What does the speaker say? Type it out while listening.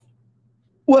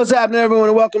What's happening, everyone,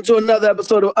 and welcome to another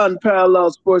episode of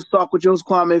Unparalleled Sports Talk with Jones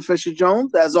Kwame Fisher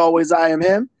Jones. As always, I am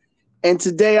him. And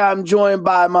today I'm joined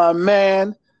by my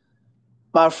man,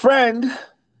 my friend,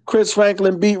 Chris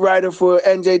Franklin, beat writer for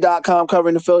NJ.com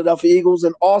covering the Philadelphia Eagles,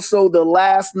 and also the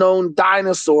last known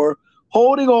dinosaur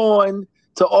holding on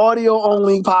to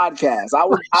audio-only podcasts. I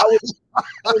was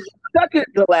second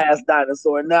to last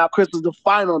dinosaur, and now Chris is the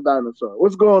final dinosaur.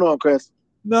 What's going on, Chris?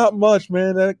 Not much,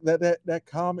 man. That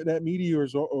comet, that meteor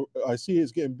is. I see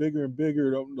it's getting bigger and bigger.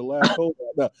 The last hole.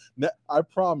 Now, I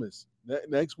promise.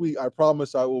 Next week, I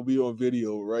promise I will be on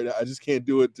video. Right, I just can't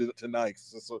do it tonight.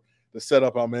 So the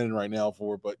setup I'm in right now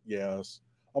for. But yes,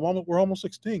 we're almost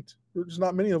extinct. There's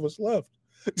not many of us left.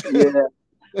 Yeah,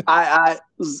 I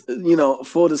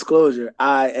full disclosure,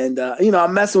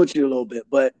 I'm messing with you a little bit,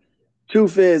 but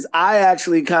truth is, I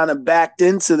actually kind of backed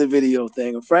into the video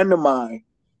thing. A friend of mine.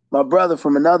 My brother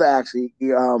from another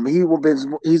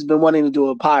he's been wanting to do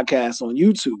a podcast on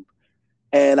YouTube,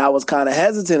 and I was kind of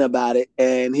hesitant about it,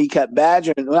 and he kept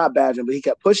not badgering, but he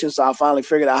kept pushing, so I finally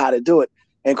figured out how to do it.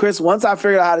 And Chris, once I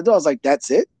figured out how to do it, I was like,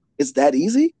 that's it? It's that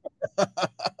easy?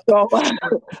 So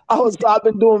I've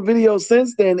been doing videos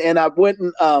since then, and I went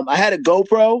and I had a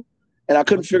GoPro, and I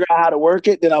couldn't figure out how to work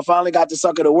it. Then I finally got the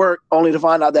sucker to work, only to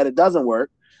find out that it doesn't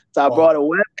work. So I brought a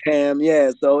webcam.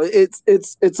 Yeah, so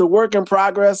it's a work in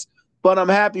progress, but I'm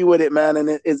happy with it, man.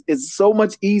 And it's so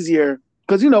much easier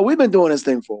because we've been doing this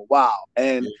thing for a while,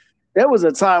 and there was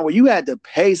a time where you had to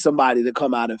pay somebody to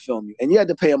come out and film you, and you had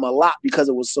to pay them a lot because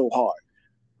it was so hard.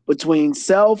 Between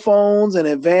cell phones and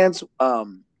advanced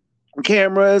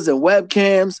cameras and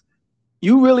webcams,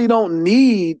 you really don't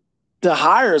need to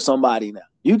hire somebody now.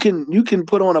 You can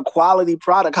put on a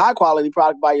high quality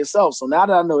product by yourself. So now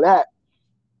that I know that,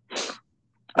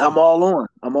 I'm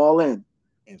all in. And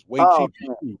it's way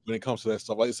cheaper when it comes to that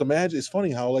stuff. Like, it's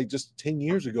funny how just 10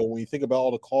 years ago, when you think about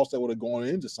all the costs that would have gone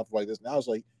into something like this, now it's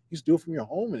like you just do it from your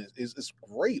home, and it's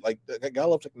great. Like, I gotta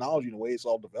love technology and the way it's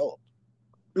all developed.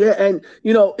 Yeah, and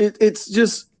it's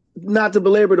just, not to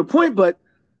belabor the point, but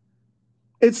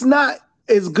it's not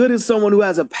as good as someone who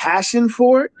has a passion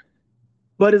for it,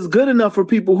 but it's good enough for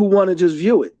people who want to just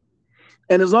view it.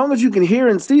 And as long as you can hear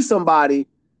and see somebody,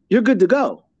 you're good to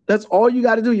go. That's all you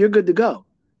got to do. You're good to go.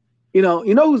 You know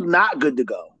who's not good to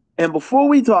go? And before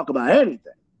we talk about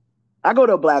anything, I go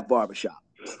to a black barbershop,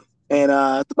 and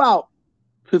it's about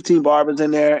 15 barbers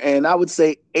in there, and I would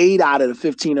say 8 out of the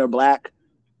 15 are black.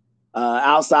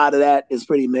 Outside of that, it's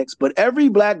pretty mixed. But every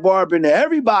black barber in there,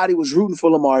 everybody was rooting for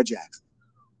Lamar Jackson.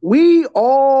 We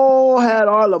all had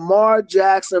our Lamar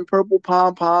Jackson purple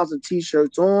pom-poms and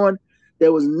T-shirts on.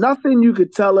 There was nothing you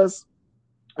could tell us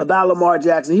about Lamar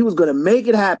Jackson. He was going to make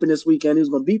it happen this weekend. He was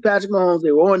going to beat Patrick Mahomes.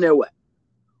 They were on their way.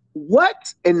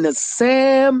 What in the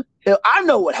Sam Hill? I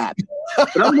know what happened, but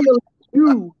I'm going to let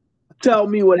you tell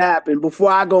me what happened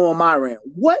before I go on my rant.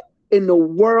 What in the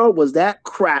world was that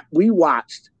crap we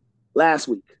watched last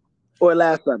week or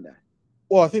last Sunday?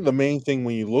 Well, I think the main thing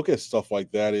when you look at stuff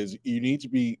like that is you need to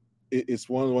be. It's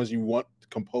one of the ones you want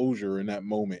composure in that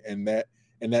moment and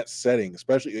that setting,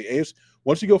 especially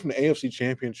once you go from the AFC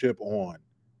Championship on.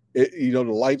 The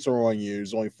lights are on you.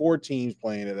 There's only 4 teams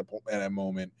playing at that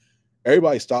moment.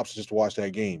 Everybody stops just to watch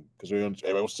that game because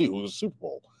everybody will see who's the Super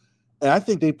Bowl. And I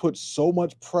think they put so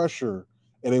much pressure,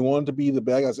 and they wanted to be the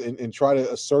bad guys and try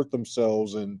to assert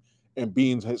themselves and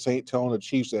telling the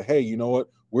Chiefs that, hey, you know what?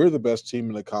 We're the best team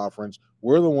in the conference.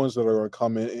 We're the ones that are going to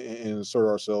come in and assert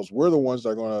ourselves. We're the ones that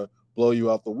are going to blow you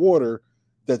out the water.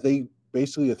 That they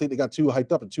basically, I think they got too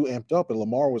hyped up and too amped up, and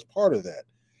Lamar was part of that.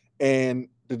 And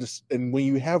when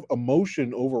you have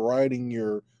emotion overriding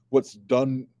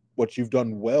what you've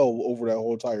done well over that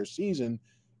whole entire season,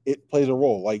 it plays a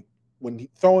role. Like when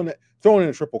throwing in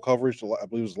a triple coverage, I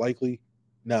believe was likely.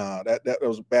 Nah, that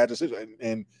was a bad decision.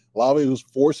 And a lot of it was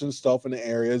forcing stuff in the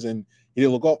areas, and he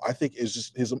didn't look up. I think it's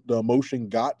just the emotion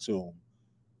got to him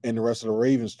and the rest of the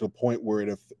Ravens to the point where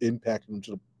it impacted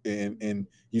him and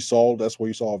that's where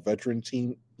you saw a veteran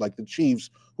team like the Chiefs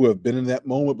who have been in that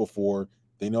moment before.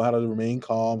 They know how to remain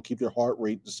calm, keep their heart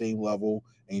rate at the same level,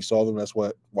 and you saw them. That's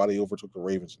why they overtook the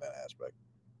Ravens in that aspect.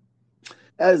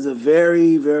 That is a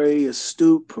very, very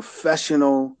astute,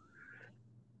 professional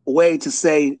way to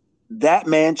say that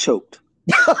man choked.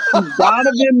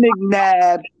 Donovan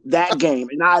McNabb that game.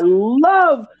 And I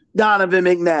love Donovan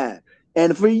McNabb.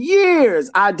 And for years,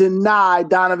 I denied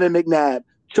Donovan McNabb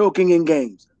choking in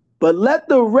games. But let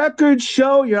the record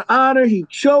show, Your Honor, he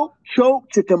choked,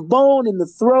 chicken bone in the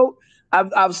throat.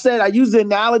 I've said, I use the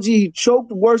analogy, he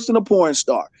choked worse than a porn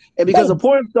star. And because a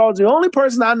porn star is the only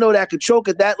person I know that could choke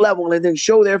at that level and then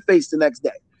show their face the next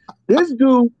day. This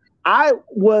dude I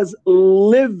was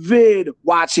livid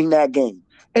watching that game.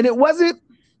 And it wasn't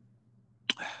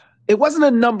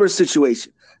a number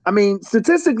situation. I mean,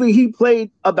 statistically, he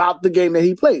played about the game that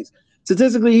he plays.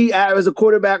 Statistically, he has a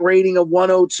quarterback rating of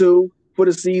 102 for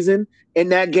the season. In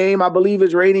that game, I believe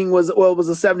his rating was it was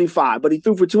a 75, but he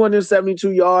threw for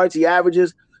 272 yards. He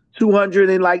averages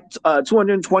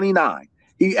 229.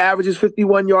 He averages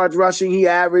 51 yards rushing. He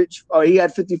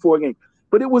had 54 games.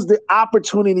 But it was the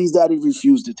opportunities that he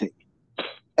refused to take.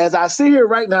 As I sit here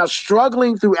right now,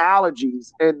 struggling through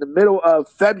allergies in the middle of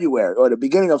February or the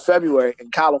beginning of February in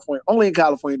California, only in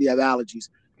California do you have allergies,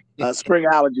 spring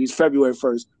allergies, February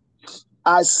 1st.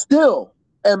 I still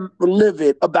am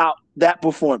livid about that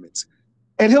performance.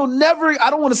 And he'll never, I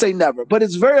don't want to say never, but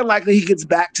it's very likely he gets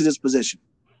back to this position.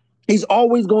 He's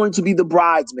always going to be the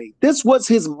bridesmaid. This was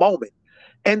his moment.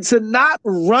 And to not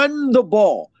run the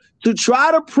ball, to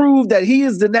try to prove that he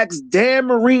is the next Dan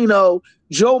Marino,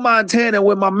 Joe Montana,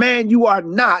 when my man, you are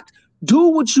not. Do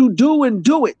what you do and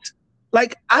do it.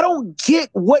 Like, I don't get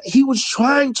what he was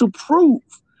trying to prove.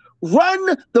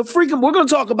 Run the freaking, we're going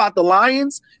to talk about the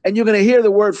Lions, and you're going to hear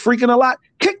the word freaking a lot.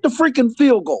 Kick the freaking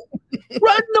field goal.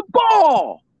 Run the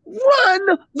ball.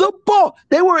 Run the ball.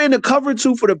 They were in the cover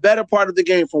 2 for the better part of the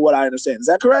game, from what I understand. Is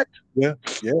that correct? Yeah.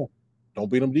 Don't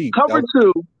beat them deep. Cover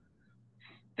 2.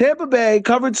 Tampa Bay,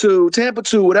 cover 2, Tampa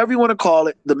 2, whatever you want to call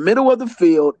it, the middle of the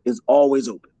field is always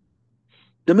open.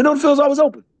 The middle of the field is always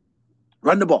open.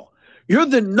 Run the ball. You're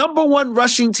the number 1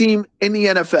 rushing team in the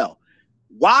NFL.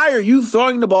 Why are you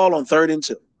throwing the ball on 3rd and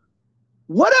 2?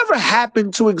 Whatever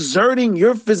happened to exerting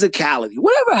your physicality?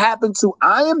 Whatever happened to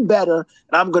I am better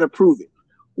and I'm going to prove it?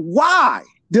 Why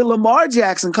did Lamar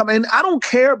Jackson come in? I don't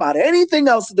care about anything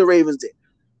else that the Ravens did.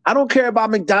 I don't care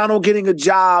about McDonald getting a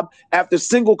job after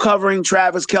single covering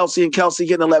Travis Kelce and Kelce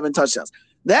getting 11 touchdowns.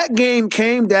 That game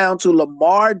came down to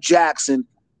Lamar Jackson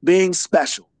being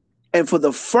special. And for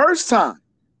the first time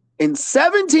in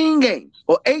 17 games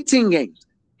or 18 games,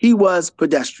 he was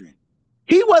pedestrian.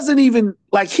 He wasn't even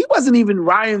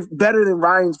Ryan better than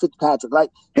Ryan Fitzpatrick.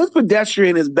 Like, his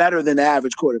pedestrian is better than the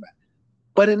average quarterback.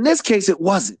 But in this case, it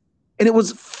wasn't. And it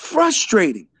was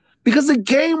frustrating because the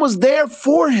game was there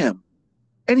for him.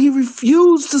 And he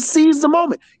refused to seize the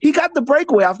moment. He got the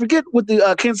breakaway. I forget what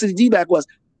the Kansas City D-back was.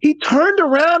 He turned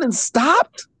around and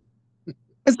stopped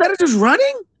instead of just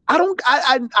running.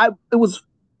 It was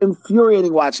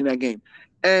infuriating watching that game.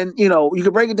 And, you know, you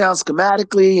could break it down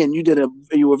schematically, and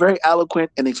you were very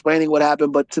eloquent in explaining what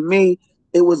happened. But to me,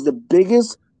 it was the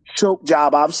biggest choke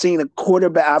job I've seen an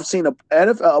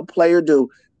NFL player do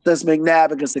since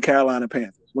McNabb against the Carolina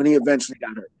Panthers when he eventually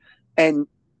got hurt. And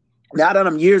now that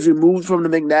I'm years removed from the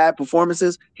McNabb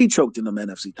performances, he choked in them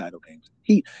NFC title games.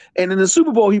 And in the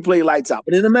Super Bowl, he played lights out.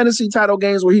 But in the NFC title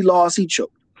games where he lost, he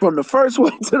choked. From the first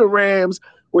one to the Rams,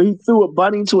 where he threw a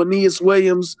bunting to Aeneas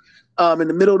Williams in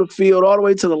the middle of the field, all the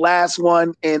way to the last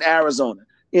one in Arizona.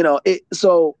 You know,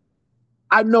 so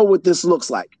I know what this looks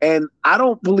like. And I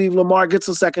don't believe Lamar gets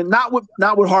a second, not with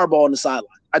Harbaugh on the sideline.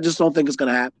 I just don't think it's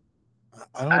going to happen.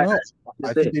 I don't know.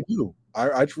 I think they do.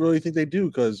 I really think they do,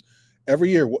 because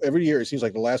every year, it seems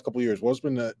like the last couple of years, what's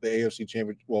been the AFC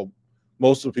championship? Well,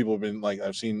 most of the people have been like,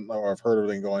 I've seen or I've heard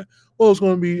everything going, well, it's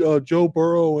going to be Joe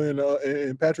Burrow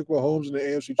and Patrick Mahomes in the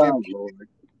AFC championship.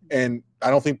 And I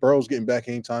don't think Burrow's getting back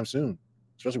anytime soon,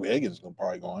 especially with Higgins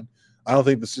probably gone. I don't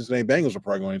think the Cincinnati Bengals are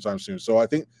probably going anytime soon. So I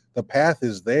think the path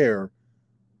is there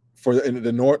for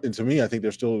the North. And to me, I think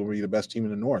they're still going to be the best team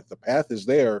in the North. The path is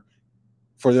there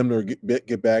for them to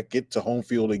get back, get to home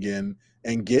field again,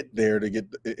 and get there to get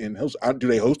in host. Do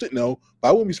they host it? No. But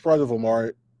I wouldn't be surprised if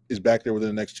Lamar is back there within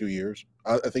the next 2 years.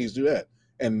 I think he's do that.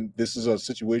 And this is a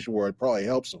situation where it probably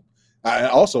helps him. And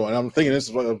I'm thinking, this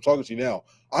is what I'm talking to you now,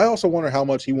 I also wonder how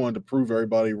much he wanted to prove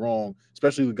everybody wrong,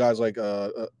 especially the guys like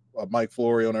Mike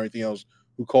Florio and everything else,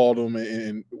 who called him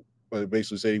and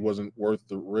basically said he wasn't worth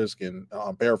the risk. And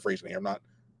I'm paraphrasing here, I'm not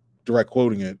direct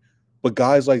quoting it, but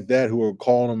guys like that who are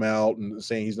calling him out and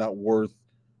saying he's not worth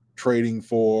trading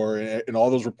for, and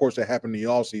all those reports that happened in the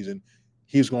offseason,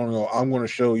 he's going to go, I'm going to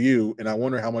show you. And I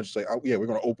wonder how much it's like, oh, yeah, we're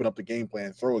going to open up the game plan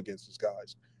and throw against these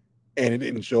guys. And it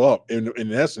didn't show up.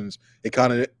 In essence, it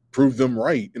kind of proved them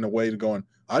right in a way to going,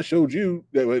 I showed you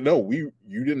that. No, you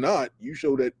did not. You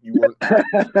showed that you weren't.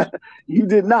 You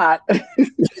did not. You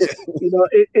know,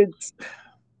 it's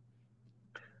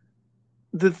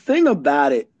the thing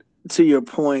about it. To your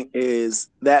point, is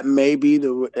that maybe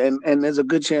and there's a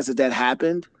good chance that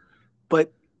happened,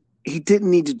 but he didn't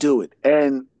need to do it.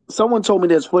 And someone told me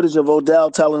there's footage of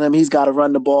Odell telling him he's got to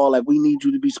run the ball. Like, we need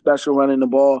you to be special running the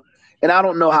ball. And I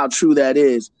don't know how true that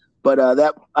is, but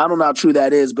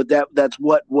that's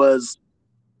what was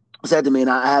said to me, and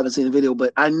I haven't seen the video,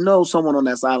 but I know someone on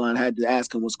that sideline had to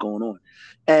ask him what's going on.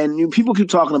 And people keep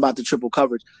talking about the triple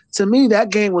coverage. To me, that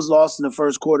game was lost in the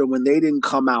first quarter when they didn't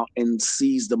come out and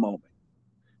seize the moment.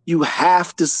 You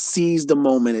have to seize the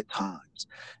moment at times.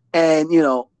 And,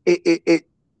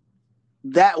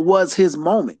 that was his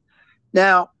moment.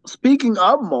 Now, speaking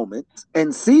of moments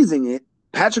and seizing it,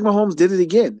 Patrick Mahomes did it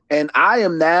again. And I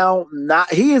am now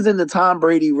not, he is in the Tom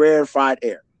Brady rarefied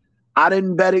air. I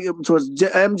didn't bet him towards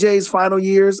MJ's final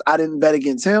years. I didn't bet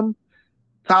against him.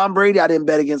 Tom Brady, I didn't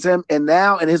bet against him. And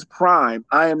now in his prime,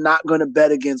 I am not going to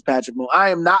bet against Patrick Mahomes. I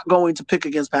am not going to pick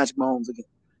against Patrick Mahomes again.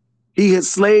 He has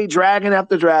slayed dragon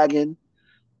after dragon.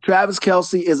 Travis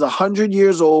Kelce is 100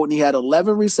 years old and he had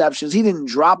 11 receptions. He didn't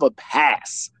drop a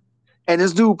pass. And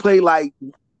this dude played like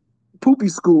poopy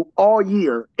scoop all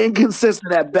year,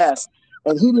 inconsistent at best,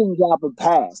 and he didn't drop a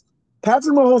pass.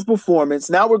 Patrick Mahomes' performance,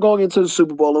 now we're going into the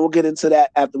Super Bowl, and we'll get into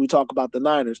that after we talk about the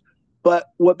Niners.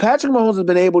 But what Patrick Mahomes has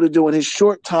been able to do in his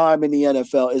short time in the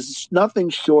NFL is nothing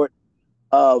short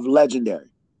of legendary.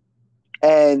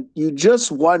 And you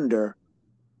just wonder,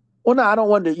 well, no, I don't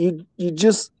wonder. You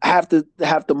just have to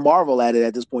marvel at it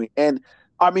at this point. And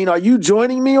I mean, are you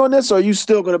joining me on this, or are you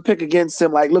still going to pick against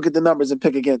him? Like, look at the numbers and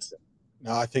pick against him.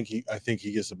 No, I think he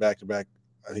gets a back-to-back.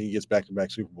 I think he gets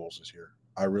back-to-back Super Bowls this year.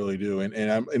 I really do. And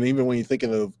even when you're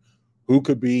thinking of who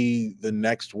could be the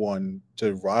next one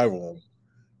to rival him,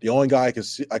 the only guy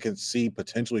I can see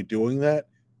potentially doing that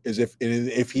is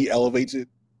if he elevates it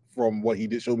from what he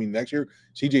did show me next year,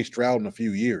 CJ Stroud in a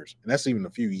few years, and that's even a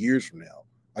few years from now.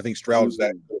 I think Stroud is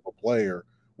that good of a player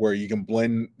where you can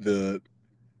blend the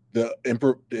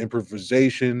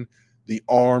improvisation, the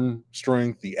arm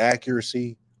strength, the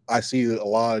accuracy. I see a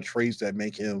lot of traits that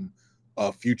make him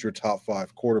a future top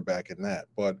 5 quarterback in that.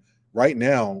 But right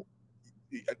now,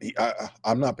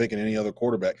 I'm not picking any other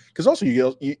quarterback because also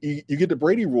you get the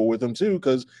Brady rule with him too.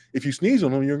 Because if you sneeze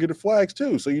on him, you'll get the flags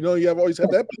too. So you always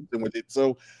have that with it.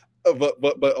 So,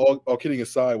 but all kidding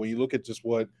aside, when you look at just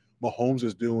what Mahomes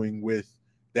is doing with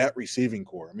that receiving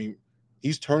core, I mean,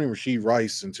 he's turning Rashee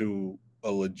Rice into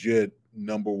a legit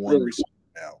number 1 receiver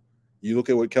now. You look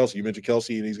at what Kelce, you mentioned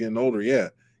Kelce, and he's getting older. Yeah.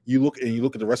 You look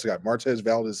at the rest of the guy, Martez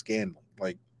Valdez-Scantling.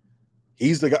 Like,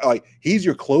 he's the guy. Like, he's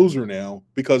your closer now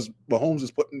because Mahomes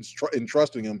is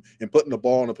entrusting him and putting the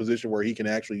ball in a position where he can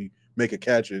actually make a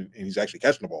catch, and he's actually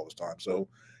catching the ball this time. So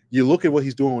you look at what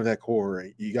he's doing with that core,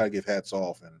 you got to give hats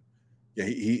off. And yeah,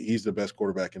 he's the best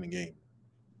quarterback in the game.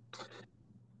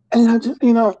 And I just,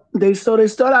 they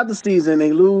start out the season,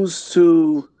 they lose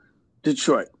to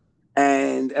Detroit,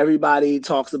 and everybody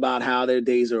talks about how their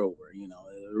days are over.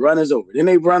 The run is over. Then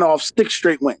they run off 6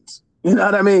 straight wins. You know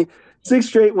what I mean? 6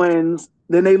 straight wins.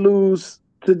 Then they lose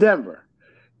to Denver,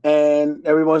 and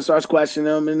everyone starts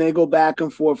questioning them, and they go back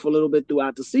and forth a little bit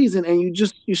throughout the season, and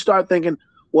you start thinking,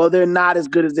 well, they're not as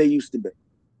good as they used to be.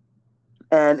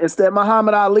 And it's that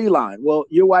Muhammad Ali line. Well,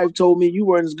 your wife told me you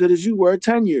weren't as good as you were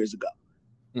 10 years ago.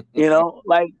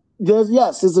 Like there's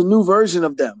a new version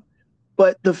of them.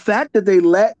 But the fact that they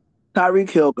let Tyreek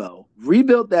Hill go,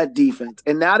 rebuilt that defense,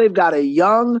 and now they've got a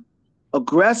young,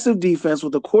 aggressive defense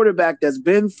with a quarterback that's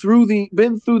been through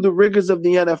the rigors of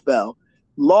the NFL,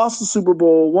 lost the Super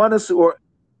Bowl, lost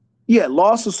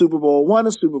the Super Bowl, won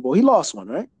a Super Bowl. He lost one,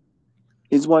 right?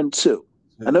 He's won 2.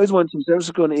 I know he's won 2. San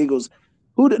Francisco and the Eagles.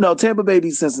 Tampa Bay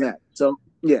beat Cincinnati. So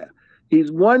yeah,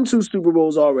 he's won 2 Super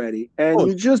Bowls already, and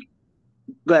you just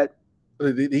but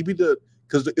he beat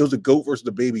because it was a goat versus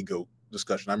the baby goat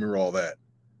discussion. I remember all that.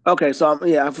 Okay, so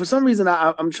for some reason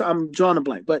I'm drawing a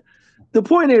blank, but the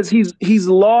point is he's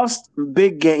lost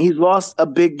big game. He's lost a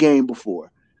big game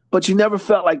before, but you never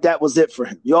felt like that was it for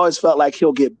him. You always felt like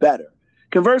he'll get better.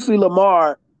 Conversely,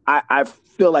 Lamar, I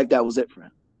feel like that was it for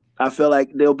him. I feel like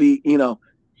there'll be,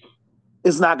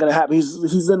 it's not going to happen.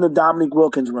 He's in the Dominique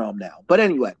Wilkins realm now. But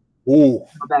anyway,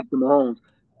 back to Mahomes.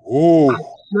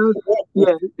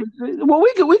 Yeah. Well,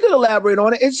 we could elaborate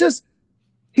on it. It's just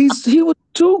he was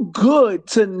too good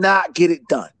to not get it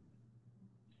done.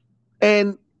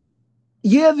 And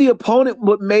yeah, the opponent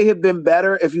may have been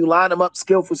better if you line him up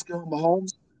skill for skill,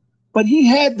 Mahomes, but he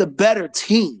had the better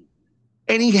team,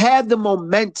 and he had the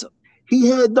momentum. He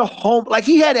had the home, like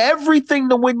he had everything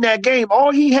to win that game.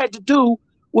 All he had to do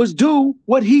was do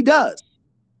what he does,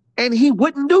 and he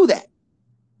wouldn't do that.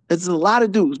 It's a lot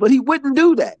of dudes, but he wouldn't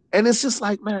do that. And it's just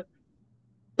like, man,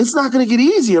 it's not going to get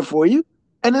easier for you,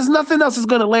 and there's nothing else that's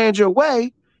going to land your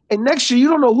way. And next year, you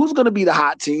don't know who's going to be the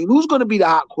hot team, who's going to be the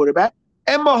hot quarterback,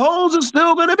 and Mahomes is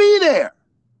still going to be there.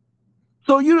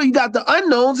 So you got the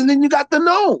unknowns, and then you got the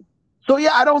known. So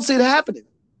yeah, I don't see it happening.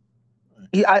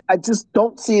 I just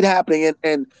don't see it happening.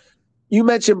 And You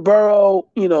mentioned Burrow,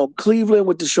 Cleveland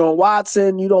with Deshaun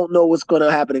Watson. You don't know what's going to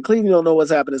happen in Cleveland. You don't know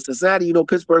what's happening in Cincinnati. You know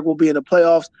Pittsburgh will be in the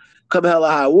playoffs come hell or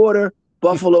high water.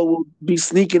 Buffalo will be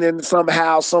sneaking in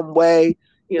somehow, some way.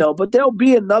 But there'll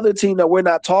be another team that we're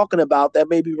not talking about that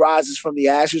maybe rises from the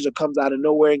ashes or comes out of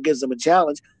nowhere and gives them a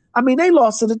challenge. I mean, they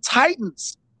lost to the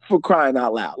Titans, for crying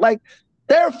out loud. Like,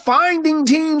 they're finding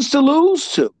teams to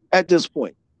lose to at this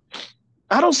point.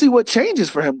 I don't see what changes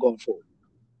for him going forward.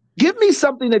 Give me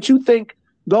something that you think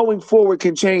going forward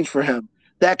can change for him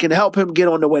that can help him get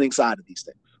on the winning side of these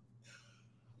things.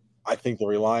 I think the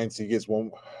reliance he gets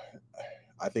one.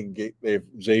 I think if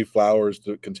Zay Flowers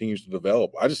continues to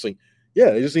develop, I just think,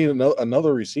 they just need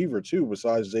another receiver too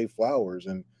besides Zay Flowers.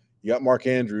 And you got Mark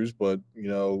Andrews, but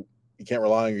you can't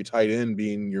rely on your tight end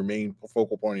being your main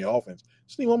focal point of the offense.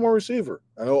 Just need one more receiver.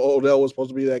 I know Odell was supposed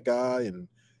to be that guy, and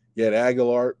you had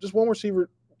Aguilar. Just one receiver.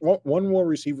 One more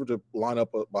receiver to line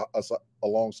up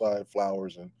alongside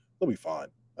Flowers, and they'll be fine.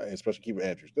 Especially keep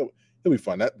Andrews. He'll be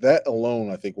fine. That alone,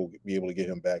 I think, will be able to get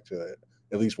him back to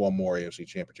at least one more AFC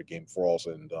Championship game before all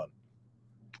said and done.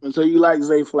 And so you like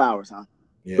Zay Flowers, huh?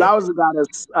 Yeah. Flowers has got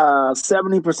a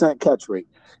 70% catch rate.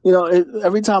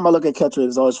 Every time I look at catch rate,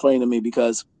 it's always funny to me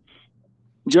because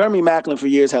Jeremy Maclin for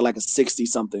years had like a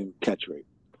 60-something catch rate.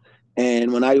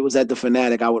 And when I was at the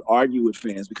Fanatic, I would argue with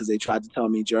fans because they tried to tell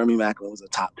me Jeremy Maclin was a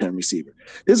top 10 receiver.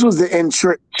 This was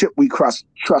the Chip We Trust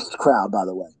crowd, by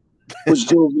the way, which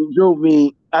drove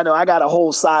me. I know I got a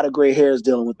whole side of gray hairs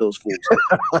dealing with those fools.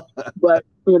 But,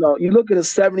 you look at a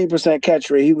 70%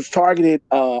 catch rate. He was targeted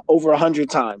over 100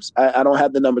 times. I don't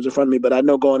have the numbers in front of me, but I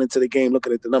know going into the game,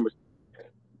 looking at the numbers,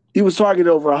 he was targeted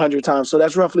over 100 times. So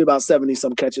that's roughly about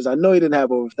 70-some catches. I know he didn't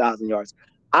have over 1,000 yards.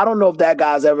 I don't know if that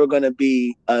guy's ever going to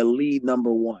be a lead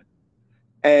number one.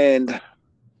 And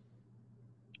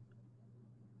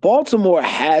Baltimore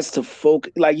has to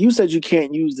focus. Like you said, you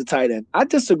can't use the tight end. I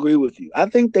disagree with you. I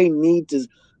think they need to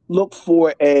look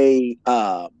for a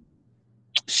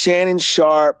Shannon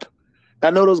Sharp. I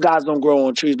know those guys don't grow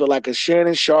on trees, but like a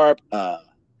Shannon Sharp,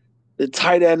 the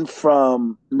tight end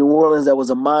from New Orleans that was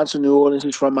a monster in New Orleans.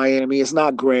 He's from Miami. It's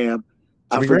not Graham.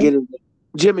 I forget it.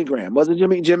 Jimmy Graham. Was it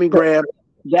Jimmy Graham?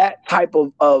 That type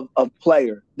of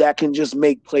player that can just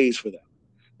make plays for them.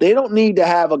 They don't need to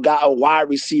have a wide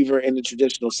receiver in the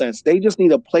traditional sense. They just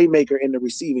need a playmaker in the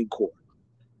receiving core.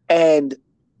 And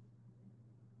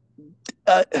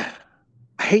I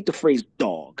hate the phrase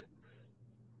dog,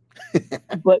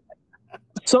 but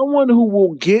someone who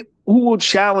will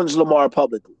challenge Lamar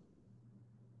publicly.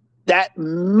 That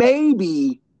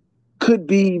maybe could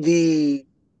be the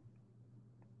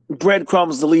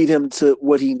breadcrumbs to lead him to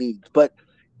what he needs. But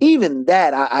even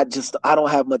that, I don't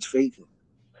have much faith in.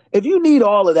 If you need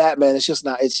all of that, man, it's just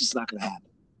not going to happen.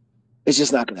 It's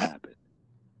just not going to happen.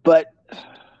 But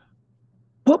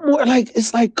what more?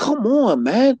 It's like, come on,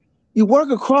 man. You work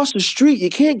across the street. You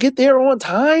can't get there on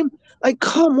time. Like,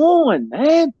 come on,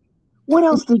 man. What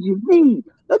else did you need?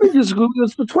 Let me just go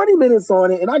for 20 minutes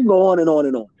on it, and I can go on and on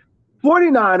and on.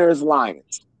 49ers,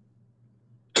 Lions.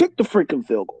 Kick the freaking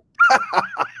field goal.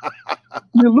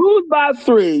 You lose by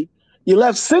 3. You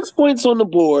left 6 points on the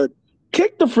board.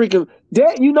 Kick the freaking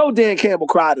Dan Campbell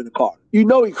cried in the car. He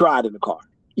cried in the car.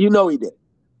 He did.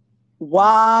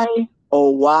 Why, oh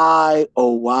why,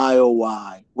 oh why, oh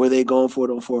why were they going for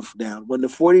it on 4th down when the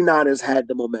 49ers had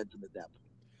the momentum at that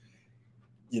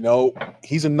point?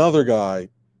 He's another guy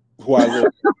who I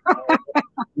look.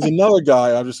 He's another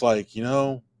guy. I'm just like,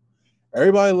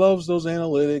 everybody loves those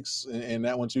analytics and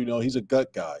that one too. He's a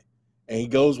gut guy, and he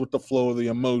goes with the flow of the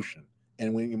emotion.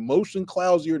 And when emotion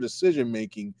clouds your decision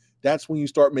making, that's when you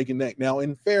start making that. Now,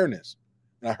 in fairness,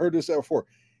 and I heard this before,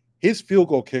 his field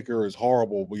goal kicker is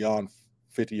horrible beyond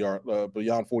 50 yards,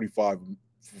 beyond 45.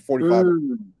 45.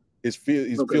 His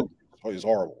field goal is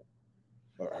horrible.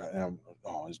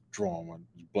 It's drawn.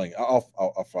 It's blank.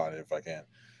 I'll find it if I can.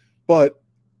 But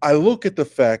I look at the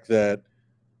fact that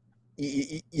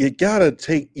you gotta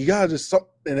just,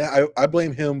 and I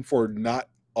blame him for not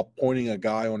appointing a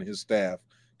guy on his staff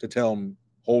to tell him,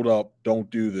 hold up, don't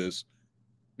do this.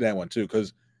 That one too,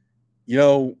 because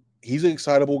he's an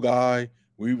excitable guy.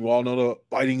 We all know the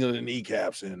biting of the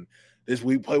kneecaps, and this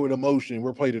we play with emotion.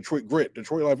 We're playing Detroit grit,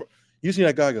 Detroit life. You see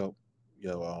that guy go,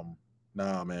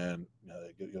 nah, man,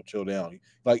 chill down.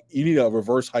 Like, you need a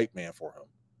reverse hype man for him,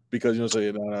 because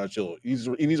nah, chill. He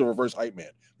needs a reverse hype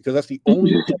man, because that's the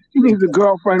only. He needs a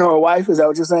girlfriend or a wife. Is that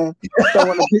what you're saying?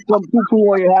 Someone to pick up poo-poo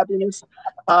on your happiness.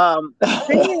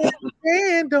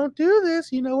 Man, don't do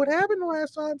this. You know what happened the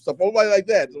last time? Stuff like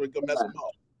that. So we can mess him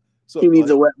up. So he needs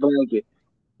a wet blanket.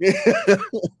 Yeah,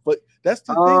 but that's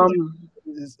the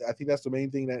thing. I think that's the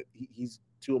main thing that he's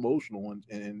too emotional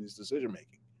in his decision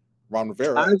making. Ron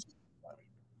Rivera.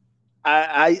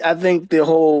 I think the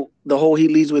whole he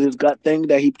leads with his gut thing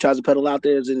that he tries to peddle out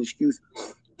there is an excuse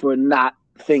for not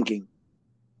thinking.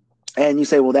 And you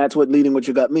say, well, that's what leading with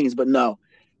your gut means, but no.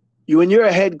 When you're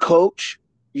a head coach,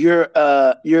 you're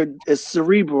as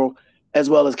cerebral as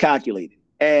well as calculated.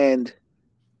 And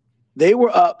they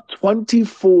were up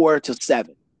 24-7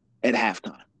 at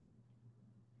halftime.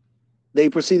 They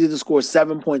proceeded to score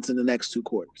 7 points in the next 2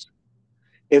 quarters.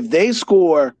 If they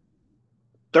score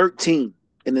 13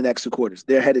 in the next 2 quarters,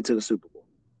 they're headed to the Super Bowl.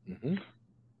 Mm-hmm.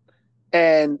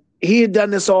 And he had done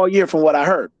this all year from what I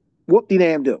heard.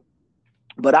 Whoop-de-damn do.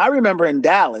 But I remember in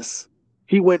Dallas,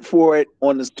 he went for it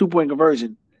on this 2-point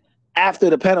conversion after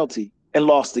the penalty and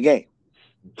lost the game.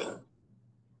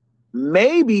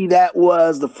 Maybe that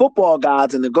was the football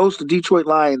gods and the ghost of Detroit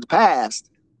Lions past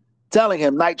telling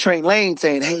him, Night Train Lane,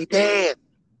 saying, hey, Dan,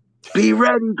 be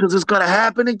ready because it's going to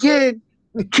happen again.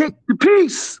 Kick the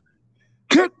piece.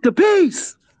 Kick the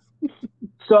piece.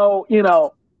 So,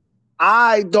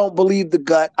 I don't believe the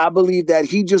gut. I believe that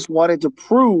he just wanted to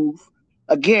prove,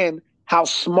 again, how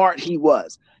smart he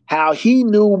was, how he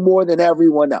knew more than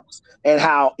everyone else, and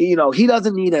how, he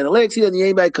doesn't need analytics, he doesn't need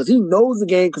anybody because he knows the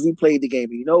game because he played the game.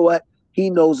 And you know what? He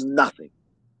knows nothing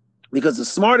because the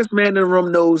smartest man in the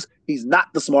room knows he's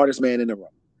not the smartest man in the room.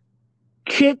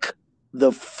 Kick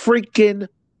the freaking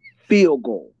field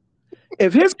goal.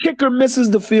 If his kicker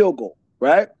misses the field goal,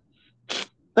 right?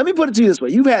 Let me put it to you this way.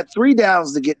 You've had 3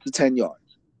 downs to get to 10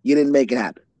 yards. You didn't make it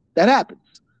happen. That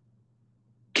happens.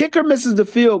 Kicker misses the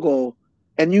field goal,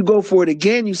 and you go for it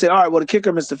again. You say, all right, well, the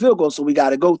kicker missed the field goal, so we got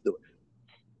to go through it.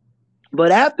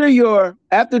 But after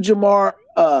Jamar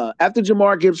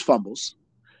Gibbs fumbles,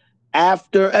 and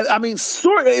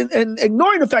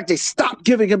ignoring the fact they stopped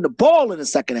giving him the ball in the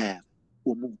second half,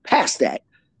 we'll move past that.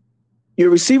 Your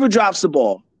receiver drops the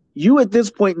ball. You at this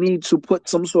point need to put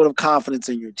some sort of confidence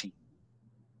in your team.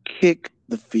 Kick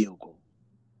the field goal.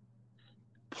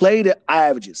 Play the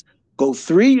averages. Go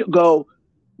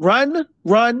run,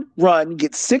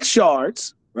 get 6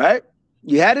 yards, right?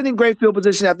 You had it in great field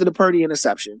position after the Purdy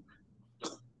interception.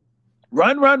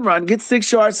 Run, get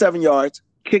 6 yards, 7 yards,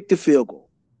 kick the field goal.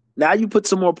 Now you put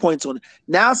some more points on it.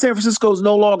 Now San Francisco's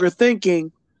no longer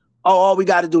thinking, all we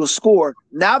got to do is score.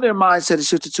 Now their mindset is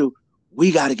shifted to,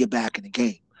 we got to get back in the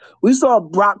game. We saw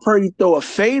Brock Purdy throw a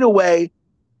fadeaway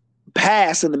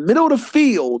pass in the middle of the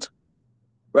field,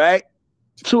 right?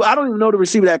 So I don't even know the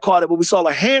receiver that caught it, but we saw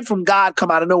a hand from God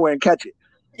come out of nowhere and catch it.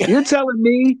 You're telling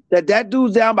me that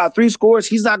dude's down by 3 scores,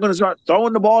 he's not going to start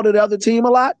throwing the ball to the other team a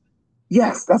lot?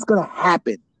 Yes, that's going to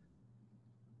happen.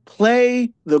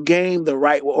 Play the game the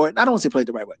right way. Or I don't want to say play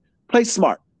the right way. Play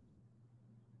smart.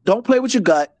 Don't play with your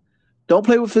gut. Don't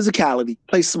play with physicality.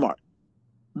 Play smart.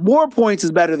 More points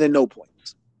is better than no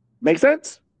points. Make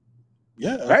sense?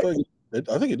 Yeah, right?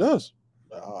 I think it does.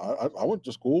 I went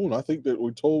to school, and I think that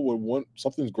we're told when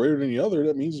something's greater than the other,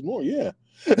 that means it's more. Yeah.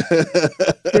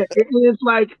 It's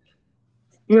like,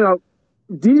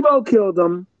 Debo killed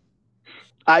him.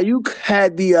 Ayuk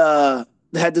had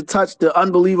to touch the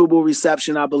unbelievable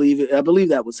reception. I believe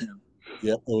that was him.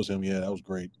 Yeah, it was him. Yeah, that was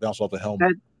great. Bounced off the helmet.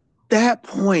 At that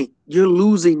point, you're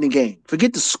losing the game.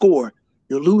 Forget the score.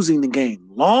 You're losing the game.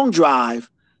 Long drive.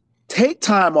 Take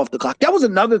time off the clock. That was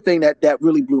another thing that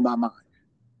really blew my mind.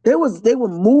 They were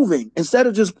moving instead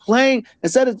of just playing,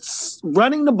 instead of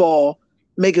running the ball,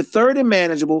 make it third and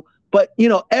manageable. But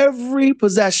every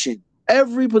possession,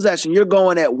 you're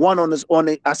going at one on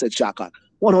the I said shot clock,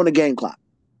 1 on the game clock,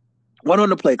 1 on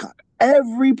the play clock.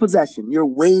 Every possession, you're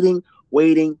waiting.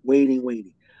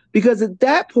 Because at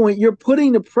that point, you're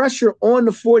putting the pressure on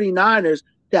the 49ers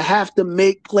to have to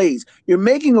make plays. You're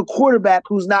making a quarterback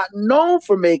who's not known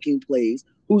for making plays,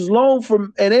 who's known for,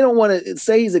 and they don't want to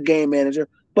say he's a game manager,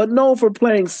 but known for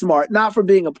playing smart, not for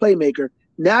being a playmaker.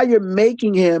 Now you're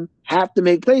making him have to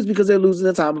make plays because they're losing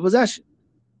the time of possession.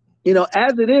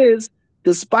 As it is,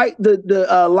 despite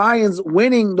the Lions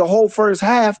winning the whole first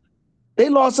half, they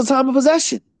lost the time of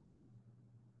possession.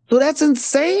 So that's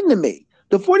insane to me.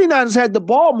 The 49ers had the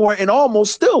ball more and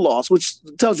almost still lost, which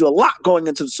tells you a lot going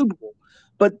into the Super Bowl.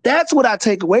 But that's what I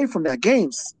take away from that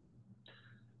game.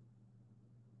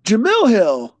 Jamil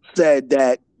Hill said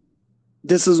that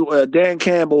this is Dan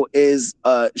Campbell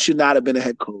should not have been a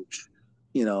head coach,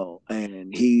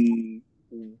 and he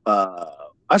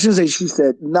I shouldn't say she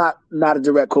said not a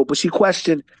direct quote, but she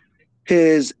questioned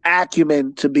his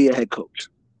acumen to be a head coach.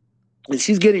 And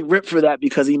she's getting ripped for that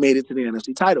because he made it to the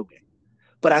NFC title game.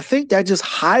 But I think that just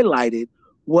highlighted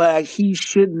why he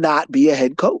should not be a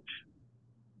head coach.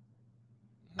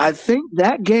 I think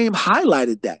that game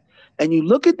highlighted that. And you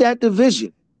look at that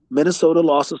division, Minnesota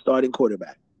lost a starting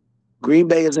quarterback. Green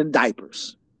Bay is in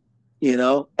diapers,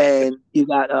 and you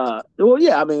got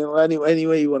any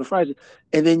way you want to phrase it.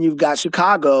 And then you've got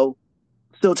Chicago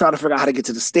still trying to figure out how to get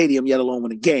to the stadium, yet alone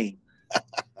win a game.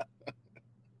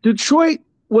 Detroit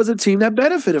was a team that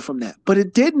benefited from that, but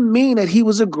it didn't mean that he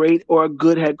was a great or a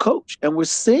good head coach. And we're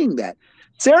seeing that.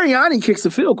 Sirianni kicks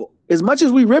the field goal. As much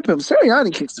as we rip him,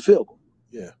 Sirianni kicks the field goal.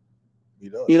 Yeah, he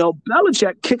does.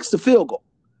 Belichick kicks the field goal.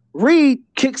 Reed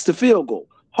kicks the field goal.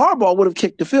 Harbaugh would have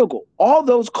kicked the field goal. All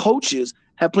those coaches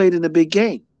have played in the big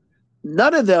game.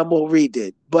 None of them, Reed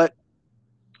did, but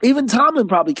even Tomlin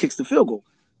probably kicks the field goal.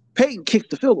 Peyton kicked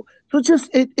the field goal. So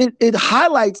it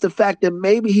highlights the fact that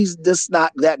maybe he's just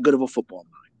not that good of a football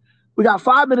mind. We got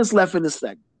 5 minutes left in this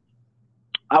segment.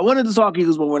 I wanted to talk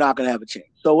Eagles, but we're not going to have a chance.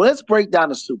 So let's break down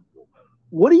the Super Bowl.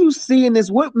 What do you see in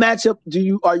this? What matchup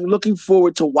are you looking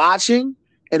forward to watching,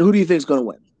 and who do you think is going to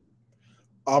win?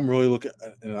 I'm really looking,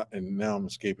 and now I'm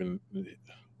escaping.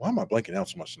 Why am I blanking out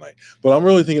so much tonight? But I'm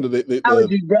really thinking of the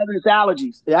allergies, brother. It's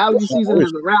allergies. The allergy season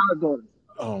is around.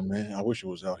 Oh man, I wish it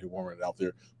was out here warming it out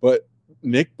there. But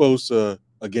Nick Bosa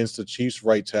against the Chiefs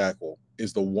right tackle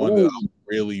is the one that I'm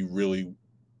really, really.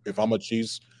 If I'm a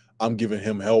Chiefs, I'm giving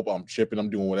him help. I'm chipping. I'm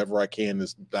doing whatever I can to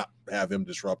not have him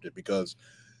disrupted. Because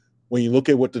when you look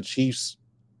at what the Chiefs,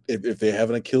 if they have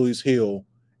an Achilles heel,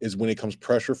 is when it comes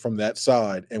pressure from that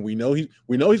side, and we know he's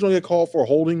going to get called for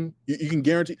holding. You can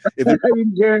guarantee. You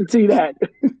can guarantee that.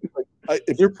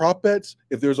 If they're prop bets,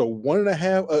 if there's a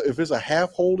 1.5, if there's a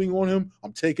half holding on him,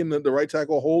 I'm taking the right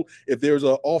tackle hold. If there's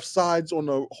a offsides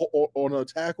on a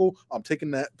tackle, I'm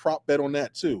taking that prop bet on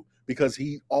that too, because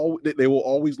they will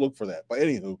always look for that. But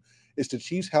anywho, it's the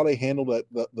Chiefs how they handle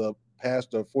the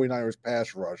 49ers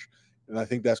pass rush, and I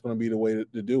think that's going to be the way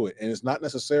to do it. And it's not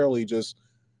necessarily just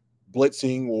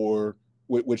blitzing, or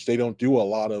which they don't do a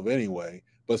lot of anyway,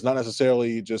 but it's not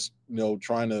necessarily just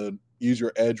trying to use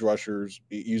your edge rushers,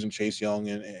 using Chase Young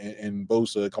and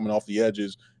Bosa coming off the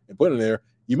edges and putting them there.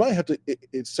 You might have to.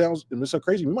 It sounds so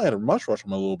crazy. You might have to rush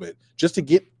him a little bit just to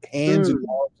get hands and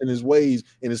arms in his ways,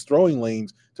 in his throwing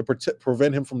lanes, to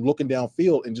prevent him from looking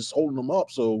downfield and just holding them up.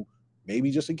 So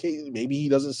maybe just in case, maybe he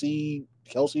doesn't see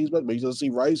Kelsey's, but maybe he doesn't see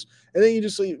Rice, and then you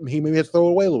just see he maybe has to throw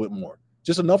it away a little bit more,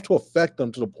 just enough to affect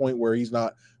them to the point where he's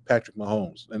not Patrick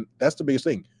Mahomes. And that's the biggest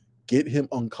thing. Get him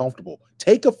uncomfortable.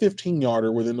 Take a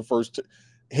 15-yarder within the first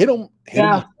hit him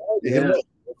the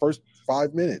first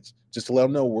 5 minutes, just to let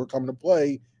him know we're coming to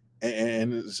play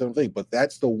and something. But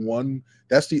that's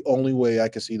the only way I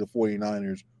can see the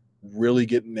 49ers really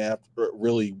getting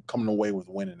really coming away with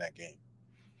winning that game.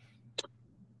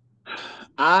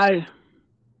 I'm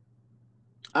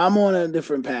on a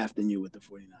different path than you with the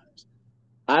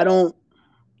 49ers.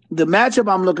 The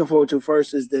matchup I'm looking forward to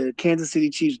first is the Kansas City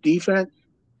Chiefs defense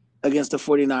against the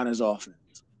 49ers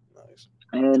offense. Nice.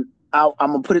 And I'm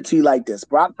going to put it to you like this.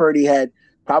 Brock Purdy had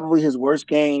probably his worst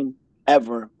game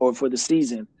ever, or for the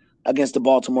season, against the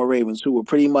Baltimore Ravens, who were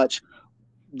pretty much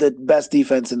the best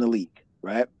defense in the league,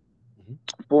 right?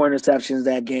 Mm-hmm. 4 interceptions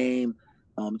that game,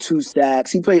 2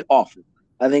 sacks. He played awful.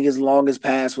 I think his longest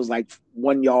pass was like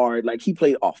 1 yard. Like, he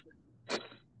played awful.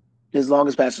 His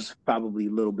longest pass was probably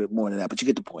a little bit more than that, but you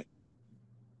get the point.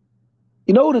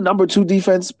 You know who the number 2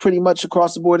 defense pretty much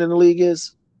across the board in the league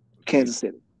is? Kansas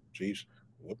City. Jeez.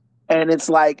 Yep. And it's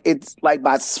like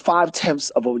by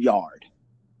 0.5 of a yard.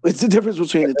 It's the difference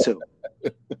between the two.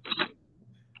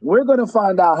 We're going to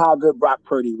find out how good Brock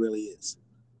Purdy really is.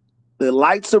 The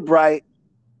lights are bright.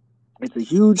 It's a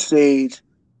huge stage.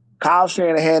 Kyle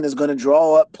Shanahan is going to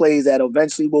draw up plays that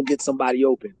eventually will get somebody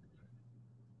open.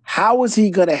 How is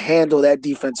he going to handle that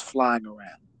defense flying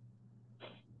around?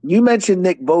 You mentioned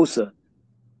Nick Bosa.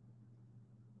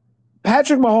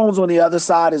 Patrick Mahomes on the other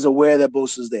side is aware that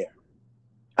Bosa's there.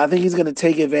 I think he's going to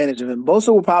take advantage of him.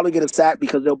 Bosa will probably get a sack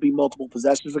because there'll be multiple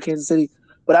possessions for Kansas City.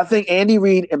 But I think Andy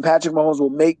Reid and Patrick Mahomes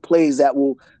will make plays that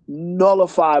will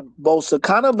nullify Bosa,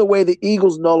 kind of the way the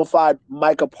Eagles nullified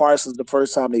Micah Parsons the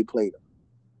first time they played him.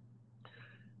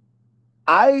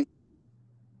 I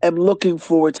am looking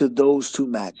forward to those 2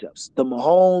 matchups, the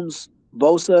Mahomes,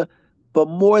 Bosa, but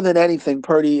more than anything,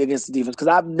 Purdy against the defense, because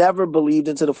I've never believed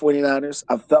into the 49ers.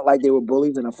 I felt like they were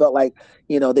bullies, and I felt like,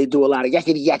 they do a lot of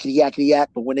yakety, yakety, yakety, yak,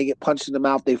 but when they get punched in the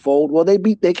mouth, they fold. Well, they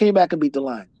came back and beat the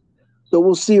Lions. So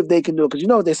we'll see if they can do it, because you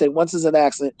know what they say, once is an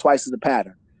accident, twice is a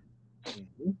pattern.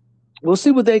 Mm-hmm. We'll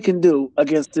see what they can do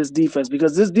against this defense,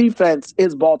 because this defense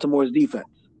is Baltimore's defense.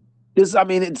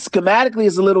 Schematically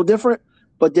it's a little different,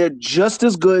 but they're just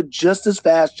as good, just as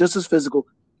fast, just as physical,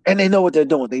 and they know what they're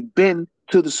doing. They've been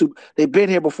to the Super. They've been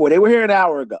here before. They were here an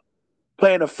hour ago,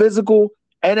 playing a physical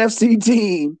NFC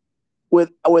team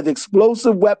with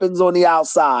explosive weapons on the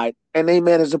outside, and they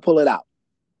managed to pull it out.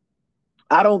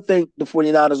 I don't think the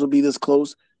 49ers will be this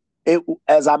close.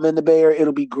 As I'm in the Bay Area,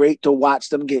 it'll be great to watch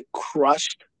them get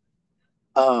crushed.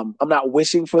 I'm not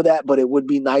wishing for that, but it would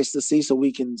be nice to see so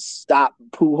we can stop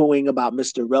poo-hooing about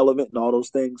Mr. Relevant and all those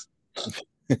things.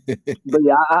 But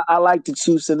yeah, I like the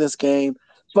Chiefs in this game.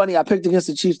 It's funny, I picked against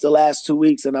the Chiefs the last 2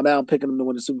 weeks, and I'm now picking them to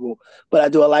win the Super Bowl. But I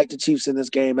like the Chiefs in this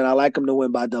game, and I like them to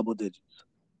win by double digits.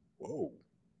 Whoa.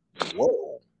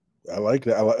 I like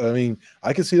that. I mean,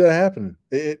 I can see that happening.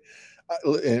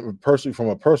 And personally, from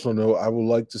a personal note, I would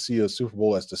like to see a Super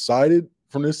Bowl that's decided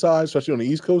from this side, especially on the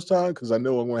East Coast time, because I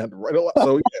know I'm going to have to write a lot.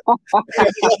 So yeah, I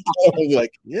was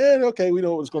like, yeah, okay, we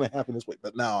know what's going to happen this way.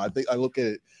 But now I think I look at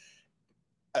it,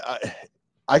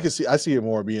 I see it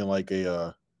more being like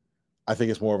a. I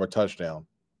think it's more of a touchdown.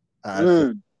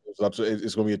 It's going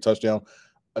to be a touchdown.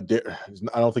 I don't think it's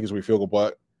going to be a field goal,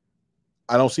 but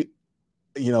I don't see.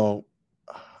 I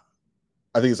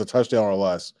think it's a touchdown or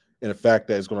less. And the fact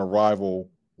that it's going to rival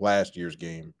last year's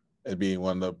game as being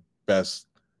one of the best,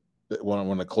 one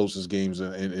of the closest games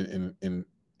in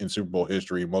Super Bowl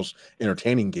history, most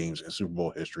entertaining games in Super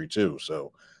Bowl history too.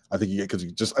 So I think I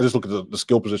just look at the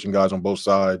skill position guys on both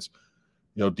sides.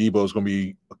 Debo is going to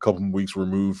be a couple of weeks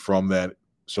removed from that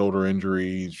shoulder injury.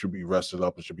 He should be rested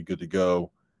up and should be good to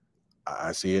go.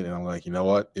 I see it, and I'm like, you know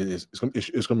what? It's going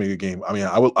to be a good game. I mean,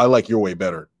 I like your way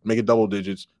better. Make it double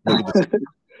digits. Make it.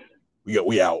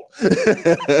 We out.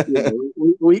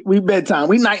 we bedtime.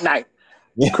 We night.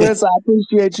 Chris, I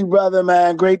appreciate you, brother,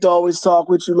 man. Great to always talk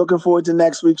with you. Looking forward to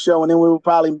next week's show, and then we will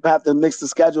probably have to mix the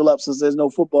schedule up since there's no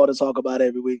football to talk about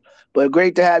every week. But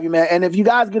great to have you, man. And if you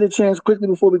guys get a chance, quickly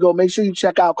before we go, make sure you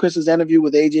check out Chris's interview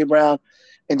with A.J. Brown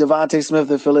and Devontae Smith,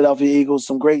 the Philadelphia Eagles.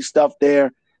 Some great stuff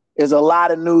there. There's a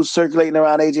lot of news circulating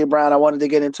around A.J. Brown I wanted to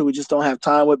get into. We just don't have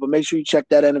time with, but make sure you check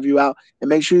that interview out, and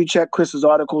make sure you check Chris's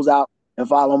articles out and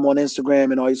follow him on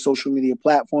Instagram and all your social media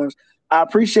platforms. I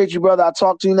appreciate you, brother. I'll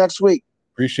talk to you next week.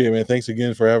 Appreciate it, man. Thanks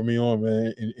again for having me on,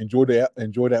 man. Enjoy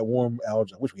that warm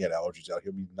allergy. I wish we had allergies out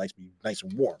here. Be nice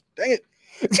and warm. Dang it.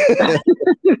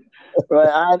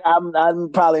 Right,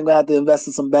 I'm probably gonna have to invest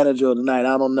in some Benadryl tonight.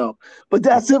 I don't know, but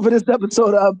that's it for this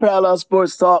episode of Parallel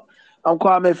Sports Talk. I'm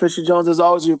Kwame Fisher Jones. As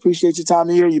always, we appreciate your time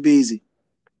here. You be easy.